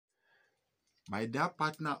My dear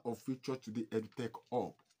partner of Future Today EdTech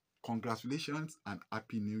Hub, congratulations and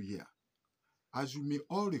Happy New Year. As you may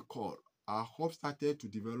all recall, our hub started to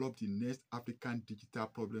develop the next African digital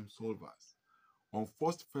problem solvers on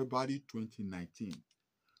 1st February 2019.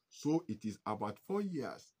 So it is about 4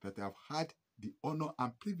 years that I've had the honor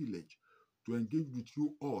and privilege to engage with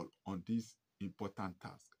you all on this important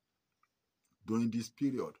task. During this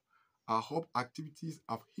period, our hub activities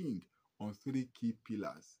have hinged on 3 key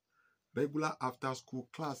pillars: regular after-school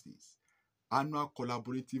classes, annual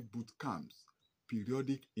collaborative boot camps,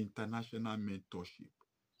 periodic international mentorship.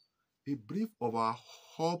 A brief of our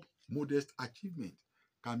hub modest achievement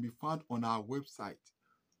can be found on our website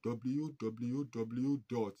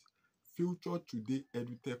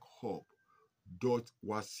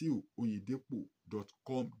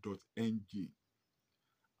www.FutureTodayEdutechHub.wasiu.oyedepo.com.ng.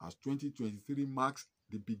 As 2023 marks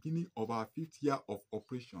the beginning of our 5th year of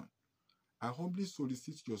operation, I humbly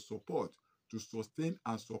solicit your support to sustain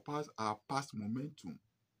and surpass our past momentum.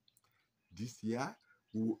 This year,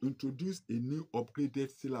 we will introduce a new upgraded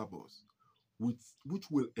syllabus which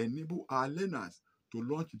will enable our learners to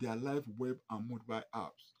launch their live web and mobile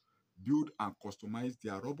apps, build and customize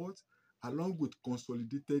their robots, along with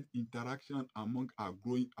consolidated interaction among our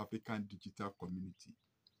growing African digital community.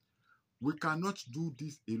 We cannot do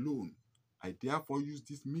this alone. I therefore use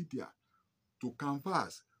this media to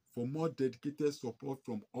canvass for more dedicated support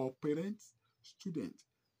from all parents, students,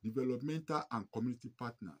 developmental and community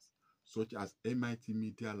partners, such as MIT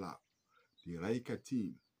Media Lab, the Raika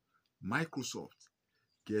team, Microsoft,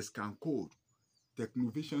 Guest Can Code,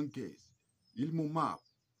 Technovation Guest, Ilmomap,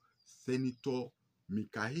 Senator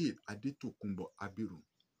Mikhail Adetokunbo Abiru,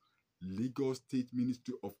 Lagos State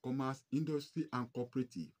Ministry of Commerce, Industry and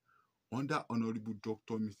Cooperative, under Honorable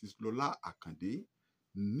Dr. Mrs. Lola Akande,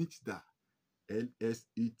 NITDA,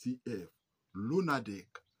 LSETF,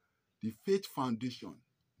 Lunadec, the Faith Foundation,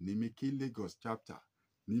 Nimeke Lagos Chapter,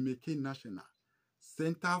 Nimeke National,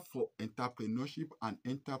 Center for Entrepreneurship and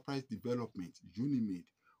Enterprise Development, UNIMED,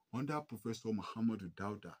 under Professor Muhammadu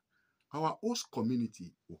Dauda, our host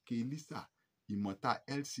community, Okelisa, Imota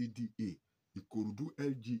LCDA, Ikorodu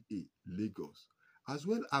LGA, Lagos, as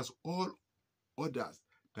well as all others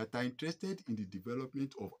that are interested in the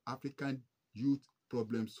development of African youth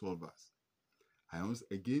problem solvers. I once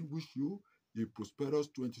again wish you a prosperous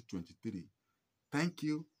 2023. Thank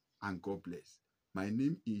you and God bless. My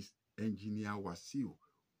name is Engineer Wasiu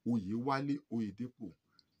Oyewale Oyedepo,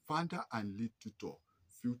 founder and lead tutor,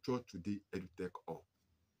 Future Today EdTech Hub.